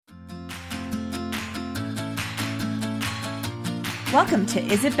Welcome to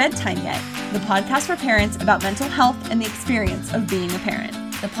Is It Bedtime Yet? The podcast for parents about mental health and the experience of being a parent.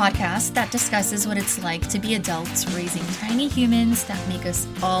 The podcast that discusses what it's like to be adults raising tiny humans that make us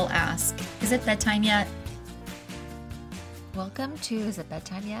all ask, is it bedtime yet? Welcome to Is It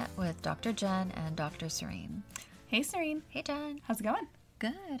Bedtime Yet with Dr. Jen and Dr. Serene. Hey, Serene. Hey, Jen. How's it going?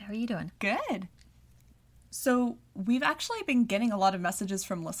 Good. How are you doing? Good. So we've actually been getting a lot of messages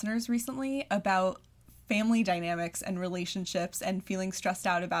from listeners recently about family dynamics and relationships and feeling stressed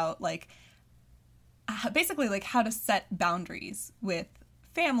out about basically how to set boundaries with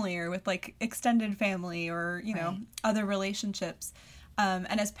family or with extended family or, other relationships.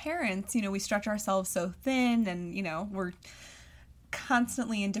 And as parents, we stretch ourselves so thin and, we're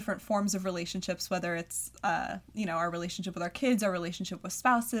constantly in different forms of relationships, whether it's, our relationship with our kids, our relationship with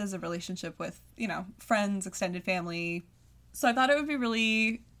spouses, a relationship with, friends, extended family. So I thought it would be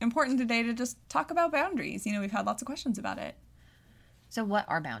really important today to just talk about boundaries. We've had lots of questions about it. So what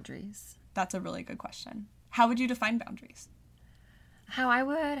are boundaries? That's a really good question. How would you define boundaries? How I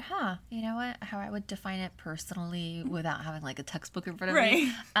would, How I would define it personally without having a textbook in front of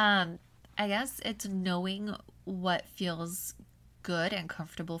me. I guess it's knowing what feels good and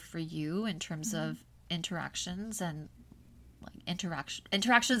comfortable for you in terms of interactions and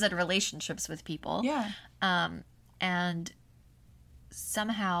interactions and relationships with people. Yeah. And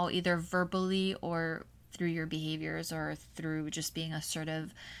somehow either verbally or through your behaviors or through just being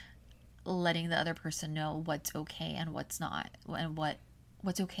assertive, letting the other person know what's okay and what's not, and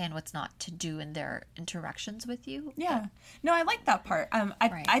what's okay and what's not to do in their interactions with you. Yeah. No, I like that part.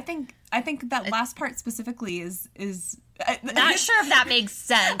 I think that last part specifically is not sure if that makes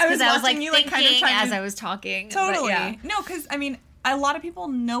sense because I was you, thinking as I was talking. Totally. Yeah. No, because a lot of people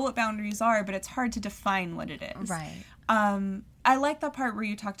know what boundaries are, but it's hard to define what it is. Right. I like that part where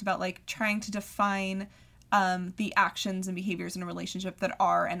you talked about trying to define the actions and behaviors in a relationship that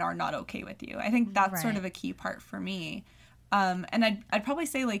are and are not okay with you. I think that's sort of a key part for me. And I'd probably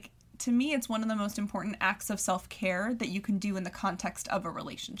say to me, it's one of the most important acts of self-care that you can do in the context of a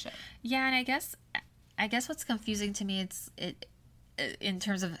relationship. Yeah, and I guess what's confusing to me, in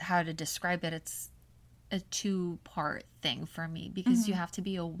terms of how to describe it, it's a two-part thing for me because you have to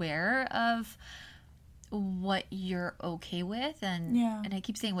be aware of what you're okay with and I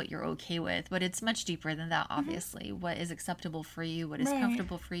keep saying what you're okay with, but it's much deeper than that, obviously. What is acceptable for you, what is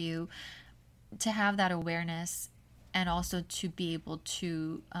comfortable for you, to have that awareness and also to be able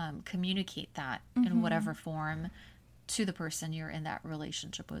to communicate that in whatever form to the person you're in that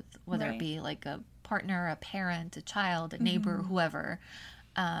relationship with, whether it be a partner, a parent, a child, a neighbor, whoever.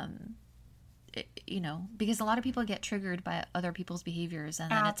 Because a lot of people get triggered by other people's behaviors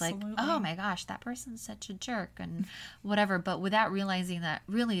and then it's oh my gosh, that person's such a jerk and whatever. But without realizing that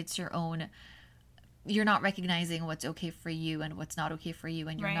really it's your own, you're not recognizing what's okay for you and what's not okay for you.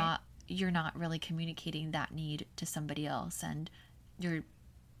 And you're not really communicating that need to somebody else and you're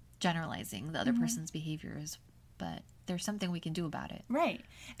generalizing the other person's behaviors, but there's something we can do about it. Right.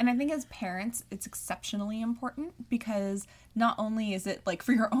 And I think as parents, it's exceptionally important because not only is it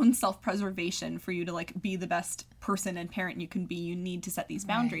for your own self-preservation for you to be the best person and parent you can be, you need to set these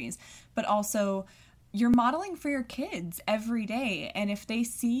boundaries, but also you're modeling for your kids every day. And if they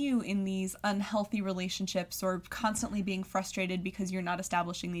see you in these unhealthy relationships or constantly being frustrated because you're not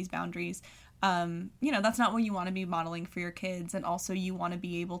establishing these boundaries, that's not what you want to be modeling for your kids. And also you want to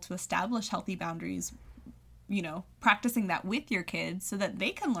be able to establish healthy boundaries, practicing that with your kids so that they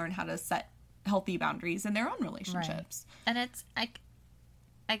can learn how to set healthy boundaries in their own relationships. Right. And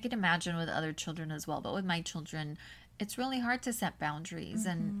I could imagine with other children as well, but with my children, it's really hard to set boundaries.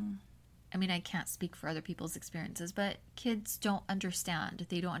 And I can't speak for other people's experiences, but kids don't understand.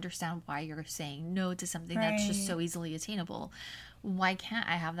 They don't understand why you're saying no to something that's just so easily attainable. Why can't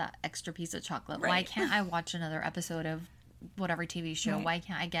I have that extra piece of chocolate? Why can't I watch another episode of whatever TV show? Why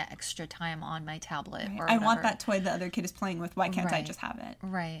can't I get extra time on my tablet? Or I want that toy the other kid is playing with. Why can't I just have it?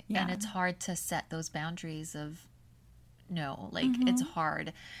 Right. Yeah. And it's hard to set those boundaries of no, it's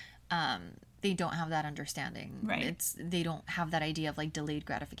hard. They don't have that understanding. Right. They don't have that idea of delayed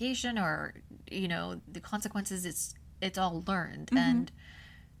gratification or, the consequences. It's all learned and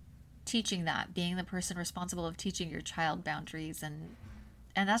teaching that, being the person responsible of teaching your child boundaries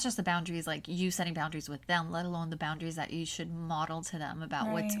and that's just the boundaries, you setting boundaries with them, let alone the boundaries that you should model to them about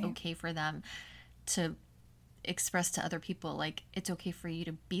what's okay for them to express to other people. It's okay for you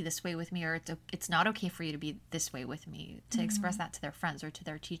to be this way with me, or it's not okay for you to be this way with me, to express that to their friends or to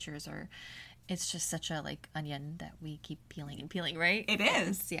their teachers, or it's just such a onion that we keep peeling and peeling, right? It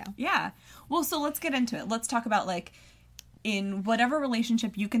is. Yeah. Yeah. Well, so let's get into it. Let's talk about in whatever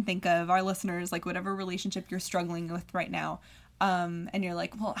relationship you can think of, our listeners, whatever relationship you're struggling with right now, and you're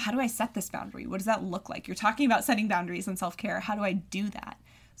like, well, how do I set this boundary? What does that look like? You're talking about setting boundaries and self-care. How do I do that?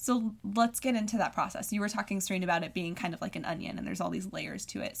 So let's get into that process. You were talking, Serene, about it being kind of like an onion and there's all these layers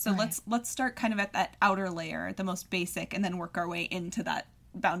to it. So let's start kind of at that outer layer, the most basic, and then work our way into that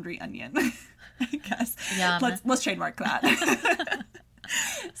boundary onion, I guess. Yeah. Let's trademark that.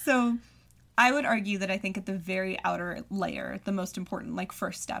 So I would argue that I think at the very outer layer, the most important, like,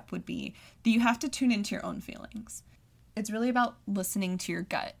 first step would be that you have to tune into your own feelings. It's really about listening to your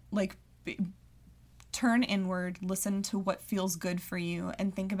gut. Like, turn inward, listen to what feels good for you,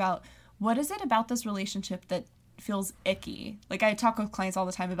 and think about, what is it about this relationship that feels icky? Like, I talk with clients all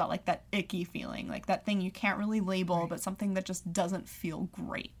the time about, like, that icky feeling, like that thing you can't really label, but something that just doesn't feel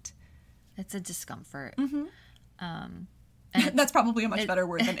great. It's a discomfort. That's probably a much better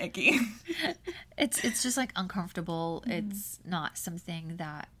word than icky. It's just like uncomfortable. It's not something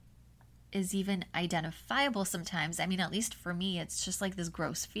that is even identifiable sometimes. I mean, at least for me, it's just like this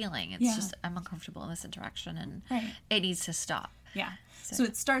gross feeling. It's just, I'm uncomfortable in this interaction and it needs to stop. Yeah. So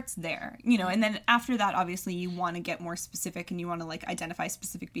it starts there, you know, and then after that, obviously you want to get more specific and you want to, like, identify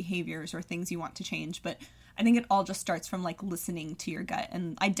specific behaviors or things you want to change. But I think it all just starts from, like, listening to your gut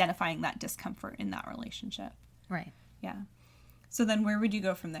and identifying that discomfort in that relationship. Right. Yeah. So then where would you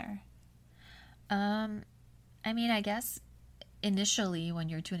go from there? I mean, I guess initially when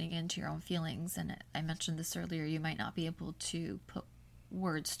you're tuning into your own feelings, and I mentioned this earlier, you might not be able to put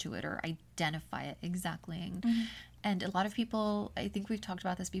words to it or identify it exactly. And a lot of people, I think we've talked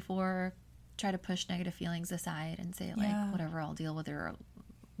about this before, try to push negative feelings aside and say, like, whatever, I'll deal with it, or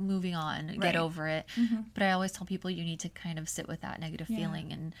moving on, get over it. But I always tell people you need to kind of sit with that negative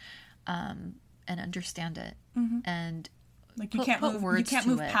feeling and understand it. And like, you can't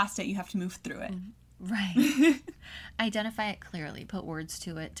move past it. You have to move through it. Right. Identify it clearly. Put words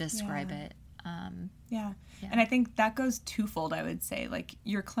to it. Describe it. Yeah. And I think that goes twofold, I would say. Like,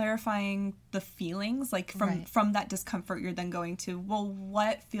 you're clarifying the feelings. Like, from that discomfort, you're then going to, well,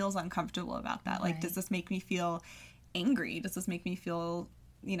 what feels uncomfortable about that? Like, does this make me feel angry? Does this make me feel,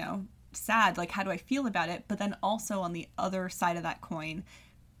 you know, sad? Like, how do I feel about it? But then also on the other side of that coin,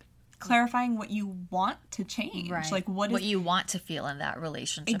 clarifying what you want to change. Like, what you want to feel in that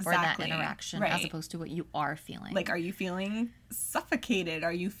relationship or that interaction, as opposed to what you are feeling. Like, are you feeling suffocated?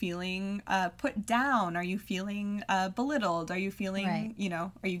 Are you feeling put down? Are you feeling belittled? Are you feeling, you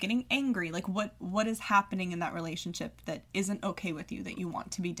know, are you getting angry? Like, what is happening in that relationship that isn't okay with you, that you want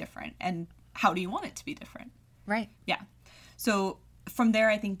to be different? And how do you want it to be different? Right. Yeah. So from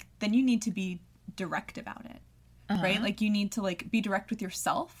there, I think then you need to be direct about it. Right? Like, you need to, like, be direct with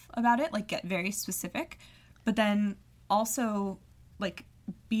yourself about it, like, get very specific, but then also, like,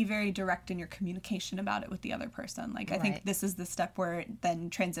 be very direct in your communication about it with the other person. Like, I think this is the step where it then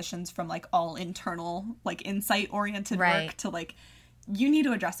transitions from, like, all internal, like, insight-oriented work to, like, you need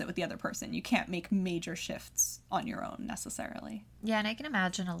to address it with the other person. You can't make major shifts on your own necessarily. Yeah, and I can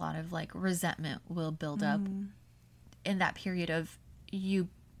imagine a lot of, like, resentment will build up in that period of you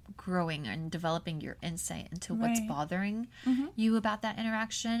growing and developing your insight into what's bothering you about that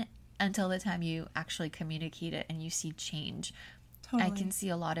interaction, until the time you actually communicate it and you see change. I can see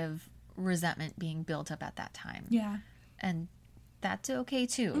a lot of resentment being built up at that time. Yeah. And that's okay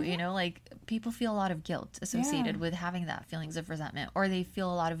too. You know, like, people feel a lot of guilt associated with having that feelings of resentment, or they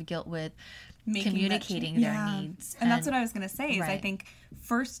feel a lot of guilt with communicating their needs. And that's what I was going to say is I think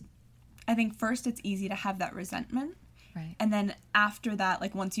first it's easy to have that resentment. Right. And then after that,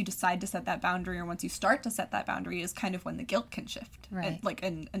 like, once you decide to set that boundary, or once you start to set that boundary, is kind of when the guilt can shift. Right.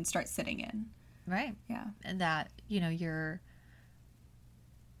 And start sitting in. Right. Yeah. And that, you know, you're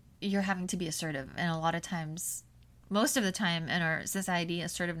having to be assertive. And a lot of times, most of the time in our society,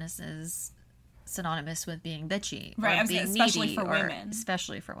 assertiveness is synonymous with being bitchy. Right. Or being especially needy, for women.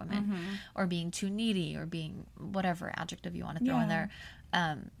 Especially for women. Or being too needy, or being whatever adjective you want to throw in there.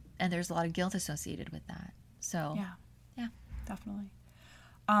 And there's a lot of guilt associated with that. So... Yeah. Definitely.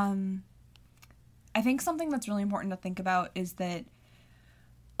 I think something that's really important to think about is that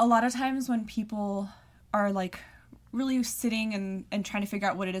a lot of times when people are, like, really sitting and trying to figure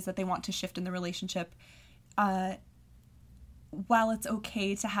out what it is that they want to shift in the relationship, while it's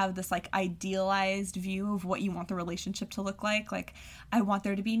okay to have this, like, idealized view of what you want the relationship to look like, I want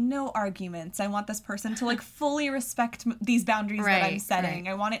there to be no arguments. I want this person to, like, fully respect these boundaries that I'm setting.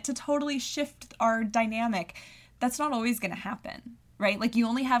 I want it to totally shift our dynamic. That's not always going to happen, right? Like, you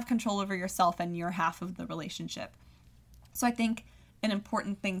only have control over yourself and your half of the relationship. So I think an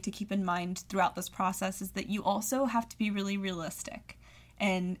important thing to keep in mind throughout this process is that you also have to be really realistic.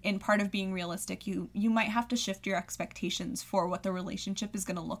 And in part of being realistic, you might have to shift your expectations for what the relationship is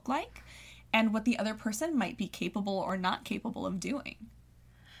going to look like. and what the other person might be capable or not capable of doing.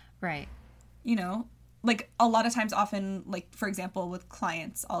 Right. You know, like a lot of times, often, like, for example, with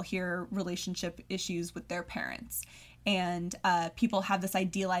clients, I'll hear relationship issues with their parents. And people have this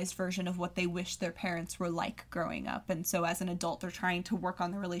idealized version of what they wish their parents were like growing up. And so as an adult, they're trying to work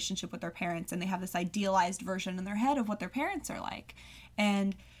on their relationship with their parents, and they have this idealized version in their head of what their parents are like.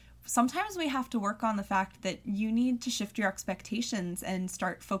 And sometimes we have to work on the fact that you need to shift your expectations and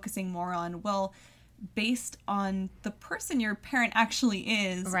start focusing more on, well, based on the person your parent actually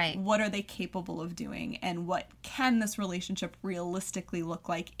is, right, what are they capable of doing, and what can this relationship realistically look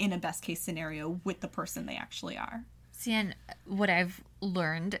like in a best case scenario with the person they actually are. See, and what I've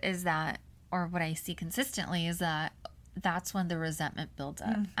learned is that, or what I see consistently, is that that's when the resentment builds up.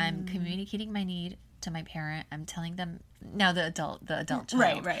 Mm-hmm. I'm communicating my need to my parent. I'm telling them, now the adult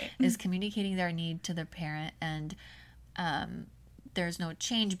child is communicating their need to their parent, and there's no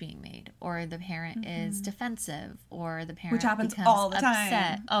change being made, or the parent is defensive, or the parent, which happens becomes all the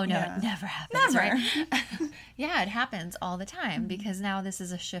upset. time. Oh no, it never happens. Never. Right? Yeah, it happens all the time, because now this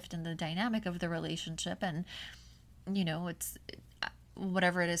is a shift in the dynamic of the relationship, and you know, it's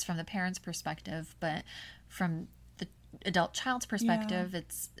whatever it is from the parent's perspective, but from the adult child's perspective,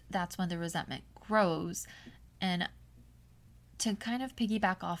 that's when the resentment grows. And to kind of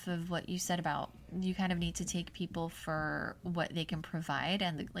piggyback off of what you said about, you kind of need to take people for what they can provide,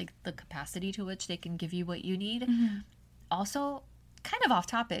 and the capacity to which they can give you what you need. Mm-hmm. Also, kind of off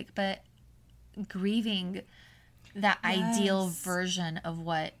topic, but grieving that ideal version of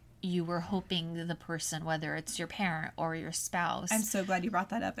what you were hoping the person, whether it's your parent or your spouse. I'm so glad you brought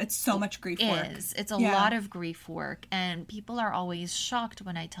that up. It's so much grief work. It's a lot of grief work. And people are always shocked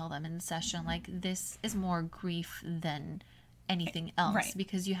when I tell them in session, like, this is more grief than anything else. Right.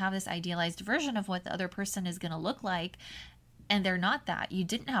 Because you have this idealized version of what the other person is going to look like, and they're not that. You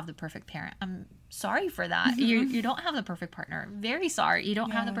didn't have the perfect parent. I'm sorry for that. Mm-hmm. You don't have the perfect partner. Very sorry. You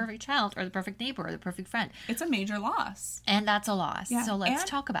don't have the perfect child, or the perfect neighbor, or the perfect friend. It's a major loss. And that's a loss. Yeah. So let's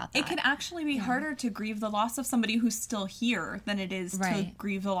talk about that. It can actually be harder to grieve the loss of somebody who's still here than it is to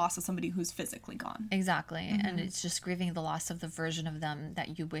grieve the loss of somebody who's physically gone. Exactly. Mm-hmm. And it's just grieving the loss of the version of them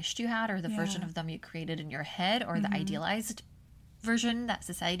that you wished you had, or the version of them you created in your head, or the idealized version that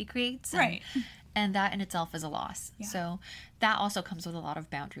society creates. And that in itself is a loss. Yeah. So that also comes with a lot of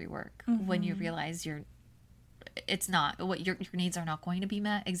boundary work. Mm-hmm. When you realize it's not, what your needs are not going to be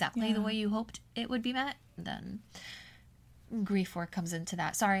met exactly the way you hoped it would be met, then grief work comes into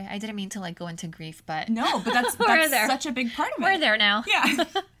that. Sorry, I didn't mean to go into grief, but no, but that's such a big part of it. We're there now. Yeah.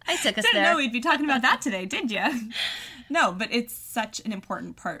 I took us Didn't there. know we'd be talking about that today, did you? No, but it's such an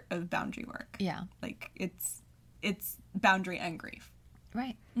important part of boundary work. Yeah. Like, it's boundary and grief.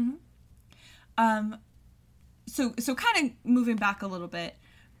 Right. Mm-hmm. So kind of moving back a little bit,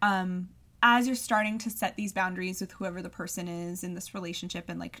 as you're starting to set these boundaries with whoever the person is in this relationship,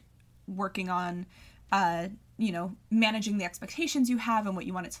 and working on, managing the expectations you have and what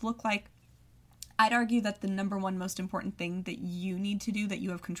you want it to look like, I'd argue that the number one most important thing that you need to do, that you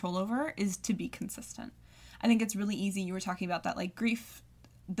have control over, is to be consistent. I think it's really easy. You were talking about that, grief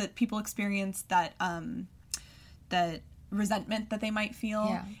that people experience, that resentment that they might feel.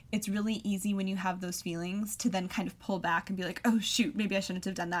 Yeah. It's really easy when you have those feelings to then kind of pull back and be like, oh shoot, maybe I shouldn't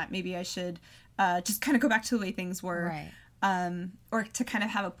have done that. Maybe I should just kind of go back to the way things were. Right. Or to kind of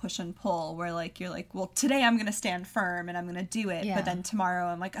have a push and pull where you're like, well, today I'm going to stand firm and I'm going to do it. Yeah. But then tomorrow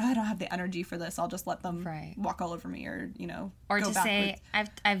I'm like, oh, I don't have the energy for this. I'll just let them walk all over me, or, or go to backwards. Say,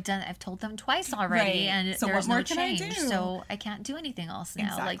 I've told them twice already, and so there's no change. So I can't do anything else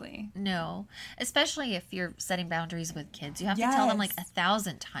now. Exactly. No, especially if you're setting boundaries with kids, you have to tell them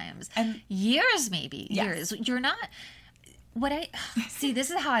 1,000 times, and years, maybe years. You're not. What I see,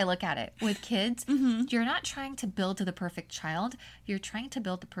 this is how I look at it with kids. Mm-hmm. You're not trying to build the perfect child. You're trying to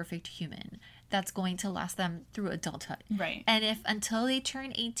build the perfect human that's going to last them through adulthood. Right. And if until they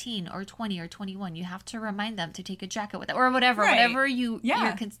turn 18 or 20 or 21, you have to remind them to take a jacket with them, or whatever, whatever you're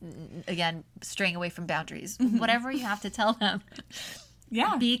again, straying away from boundaries, whatever you have to tell them.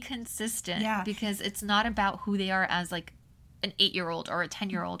 Yeah. Be consistent. Yeah. Because it's not about who they are as an 8-year-old or a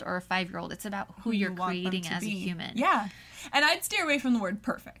 10-year-old or a 5-year-old. It's about who you're creating as a human. Yeah. And I'd steer away from the word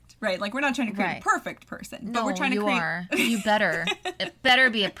perfect, right? We're not trying to create a perfect person, but we're trying to create... You better. It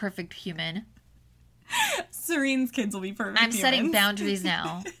better be a perfect human. Serene's kids will be perfect I'm setting boundaries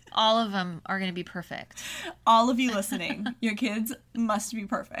now. All of them are going to be perfect. All of you listening, your kids must be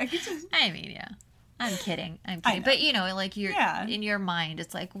perfect. I mean, yeah. I'm kidding. But, you're in your mind,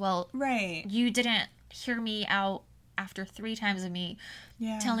 it's you didn't hear me out after 3 times of me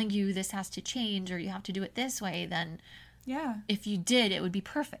telling you this has to change, or you have to do it this way, then Yeah. If you did, it would be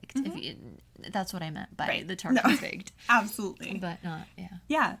perfect. Mm-hmm. If you, that's what I meant by Right. the term No. perfect. Absolutely. But not, yeah.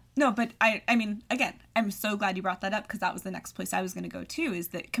 Yeah. No, but I mean, again, I'm so glad you brought that up, because that was the next place I was going to go too, is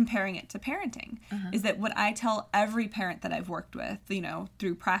that comparing it to parenting, is that what I tell every parent that I've worked with, you know,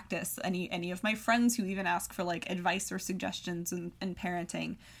 through practice, any of my friends who even ask for like advice or suggestions in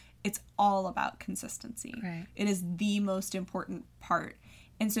parenting, it's all about consistency. Right. It is the most important part.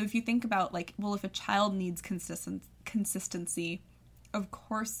 And so if you think about like, well, if a child needs consistency, of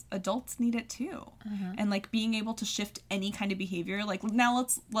course adults need it too. And like being able to shift any kind of behavior, like now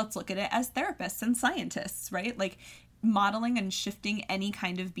let's look at it as therapists and scientists, right? Like modeling and shifting any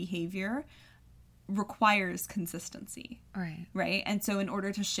kind of behavior requires consistency. Right. And so in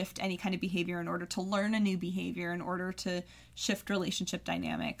order to shift any kind of behavior, in order to learn a new behavior, in order to shift relationship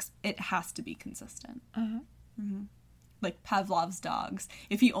dynamics, it has to be consistent. Like Pavlov's dogs,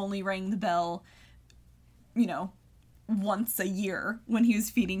 if he only rang the bell, you know, once a year when he was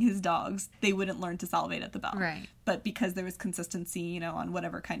feeding his dogs, they wouldn't learn to salivate at the bell. Right. But because there was consistency, you know, on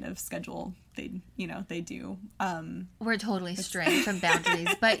whatever kind of schedule they do. We're totally straying from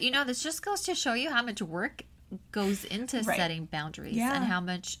boundaries. But, you know, this just goes to show you how much work goes into setting boundaries, and how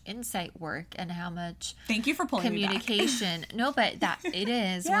much insight work, and how much Thank you for pulling me back. communication. No, but that it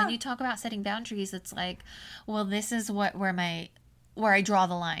is. When you talk about setting boundaries, it's like, well, this is where I draw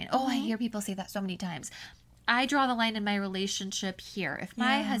the line. Oh, I hear people say that so many times. I draw the line in my relationship here. If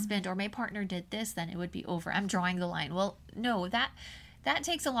my husband or my partner did this, then it would be over. I'm drawing the line. Well, no, that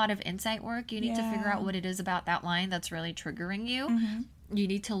takes a lot of insight work. You need to figure out what it is about that line that's really triggering you. You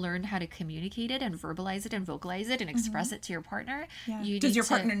need to learn how to communicate it and verbalize it and vocalize it and express it to your partner. Does your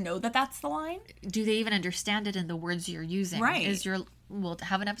partner know that that's the line? Do they even understand it in the words you're using? Right. We'll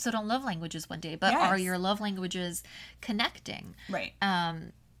have an episode on love languages one day, but are your love languages connecting? Right.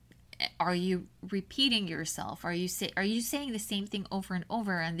 Are you repeating yourself? Are you saying the same thing over and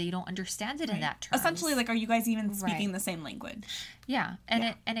over, and they don't understand it in that term? Essentially, like, are you guys even speaking the same language? Yeah,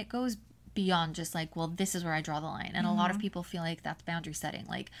 and it goes beyond just like, well, this is where I draw the line. And a lot of people feel like that's boundary setting.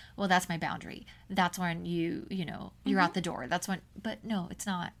 Like, well, that's my boundary. That's when you're out the door. That's when, but no, it's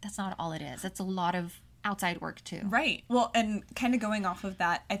not. That's not all it is. It's a lot of outside work too. Right. Well, and kind of going off of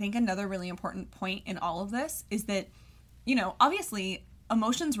that, I think another really important point in all of this is that, you know, obviously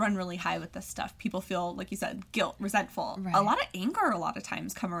emotions run really high with this stuff. People feel, like you said, guilt, resentful. Right. A lot of anger a lot of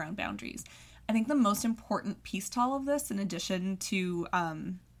times come around boundaries. I think the most important piece to all of this, in addition to,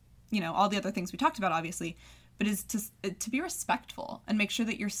 you know, all the other things we talked about, obviously, but is to be respectful and make sure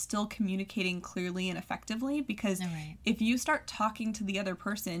that you're still communicating clearly and effectively, because if you start talking to the other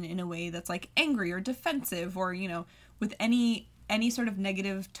person in a way that's like angry or defensive, or, you know, with any sort of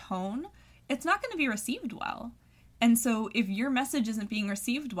negative tone, it's not going to be received well. And so if your message isn't being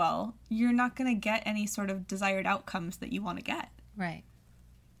received well, you're not going to get any sort of desired outcomes that you want to get. Right.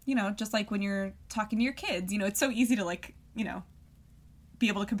 You know, just like when you're talking to your kids, you know, it's so easy to, like, you know, be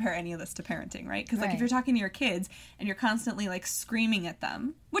able to compare any of this to parenting, right? Because, like, if you're talking to your kids and you're constantly, like, screaming at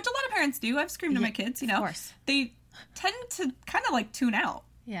them, which a lot of parents do. I've screamed at my kids, you know. Of course. They tend to kind of, like, tune out.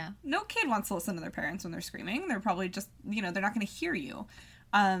 Yeah. No kid wants to listen to their parents when they're screaming. They're probably just, you know, they're not going to hear you.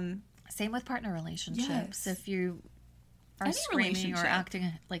 Same with partner relationships. Yes. If you are Any screaming or acting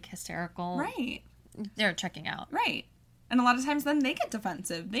like hysterical, Right. they're checking out. Right. And a lot of times then they get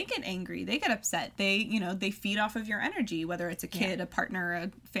defensive, they get angry, they get upset. They, you know, they feed off of your energy, whether it's a kid, a partner,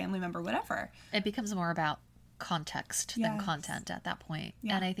 a family member, whatever. It becomes more about context than content at that point.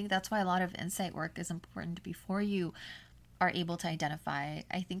 Yeah. And I think that's why a lot of insight work is important before you are able to identify.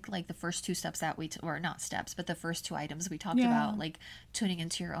 I think like the first two steps that or not steps, but the first two items we talked about, like tuning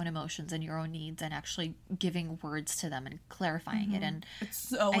into your own emotions and your own needs and actually giving words to them and clarifying it, and It's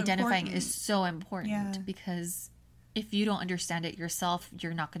so identifying important. is so important, because if you don't understand it yourself,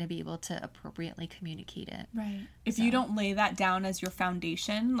 you're not going to be able to appropriately communicate it. Right. If you don't lay that down as your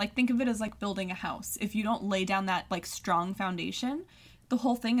foundation, like, think of it as like building a house. If you don't lay down that, like, strong foundation, the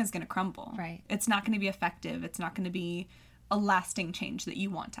whole thing is going to crumble. Right. It's not going to be effective. It's not going to be a lasting change that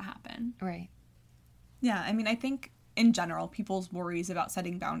you want to happen. Right. Yeah. I mean, I think in general, people's worries about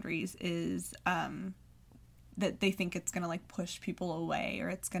setting boundaries is that they think it's going to, like, push people away, or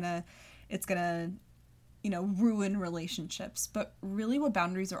it's going to, you know, ruin relationships. But really what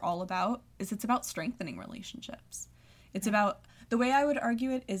boundaries are all about is it's about strengthening relationships. It's about, the way I would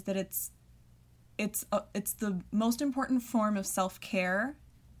argue it is that it's the most important form of self-care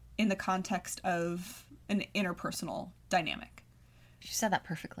in the context of an interpersonal dynamic. You said that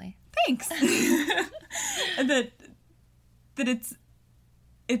perfectly. Thanks. that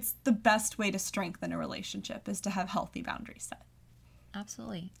it's the best way to strengthen a relationship is to have healthy boundaries set.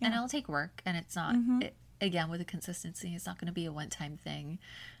 Absolutely. Yeah. And it'll take work, and it's not again, with the consistency, it's not going to be a one-time thing.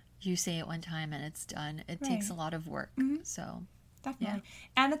 You say it one time and it's done. It takes a lot of work. So definitely.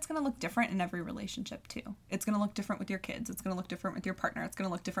 Yeah. And it's going to look different in every relationship too. It's going to look different with your kids. It's going to look different with your partner. It's going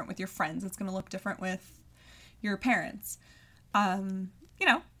to look different with your friends. It's going to look different with your parents. You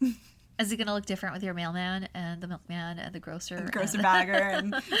know. Is it going to look different with your mailman and the milkman and the grocer? And the grocer bagger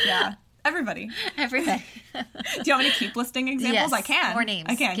and yeah. Everybody. Everybody. Do you want me to keep listing examples? Yes. I can. More names.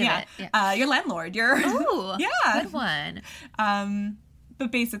 I can, Give yeah. it. Yeah. Your landlord. Your Ooh. yeah. Good one.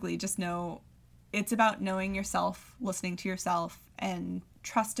 But basically, just know it's about knowing yourself, listening to yourself, and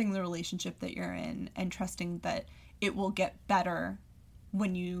trusting the relationship that you're in, and trusting that it will get better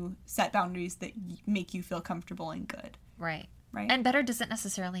when you set boundaries that make you feel comfortable and good. Right. Right. And better doesn't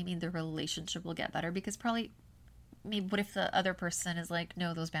necessarily mean the relationship will get better, because probably, I mean, what if the other person is like,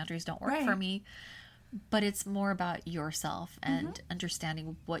 no, those boundaries don't work for me? But it's more about yourself and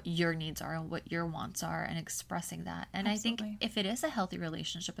understanding what your needs are and what your wants are and expressing that. And Absolutely. I think if it is a healthy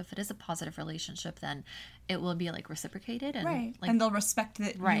relationship, if it is a positive relationship, then it will be like reciprocated. And Right. like, And they'll respect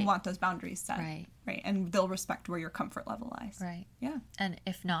that you want those boundaries set. Right. Right. And they'll respect where your comfort level lies. Right. Yeah. And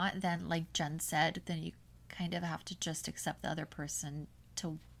if not, then like Jen said, then you kind of have to just accept the other person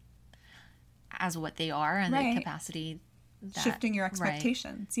as what they are and the capacity. Shifting your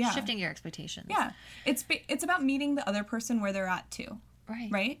expectations. Yeah. Shifting your expectations. Yeah. It's about meeting the other person where they're at too. Right.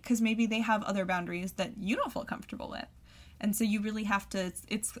 Right? Because maybe they have other boundaries that you don't feel comfortable with. And so you really have to,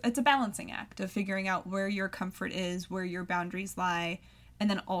 it's a balancing act of figuring out where your comfort is, where your boundaries lie, and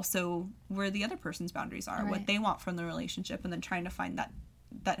then also where the other person's boundaries are, what they want from the relationship, and then trying to find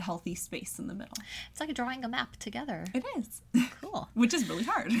that healthy space in the middle. It's like drawing a map together. It is. Cool. Which is really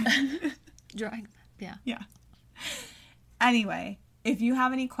hard. Drawing. Yeah. Yeah. Anyway, if you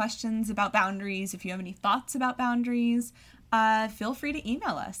have any questions about boundaries, if you have any thoughts about boundaries, feel free to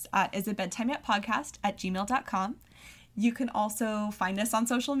email us at isitbedtimeyetpodcast@gmail.com. You can also find us on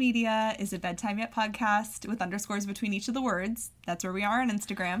social media, Is It Bedtime Yet Podcast, with underscores between each of the words. That's where we are on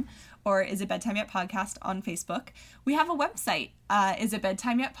Instagram, or Is It Bedtime Yet Podcast on Facebook. We have a website,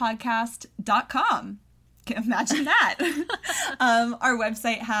 isitbedtimeyetpodcast.com. Imagine that. Our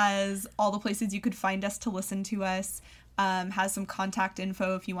website has all the places you could find us to listen to us, has some contact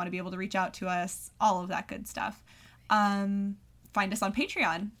info if you want to be able to reach out to us, all of that good stuff. Find us on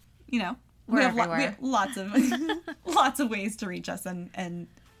Patreon. You know, we have lots of lots of ways to reach us and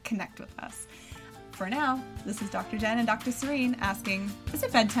connect with us. For now, this is Dr. Jen and Dr. Serene asking, is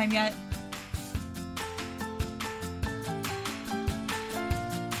it bedtime yet?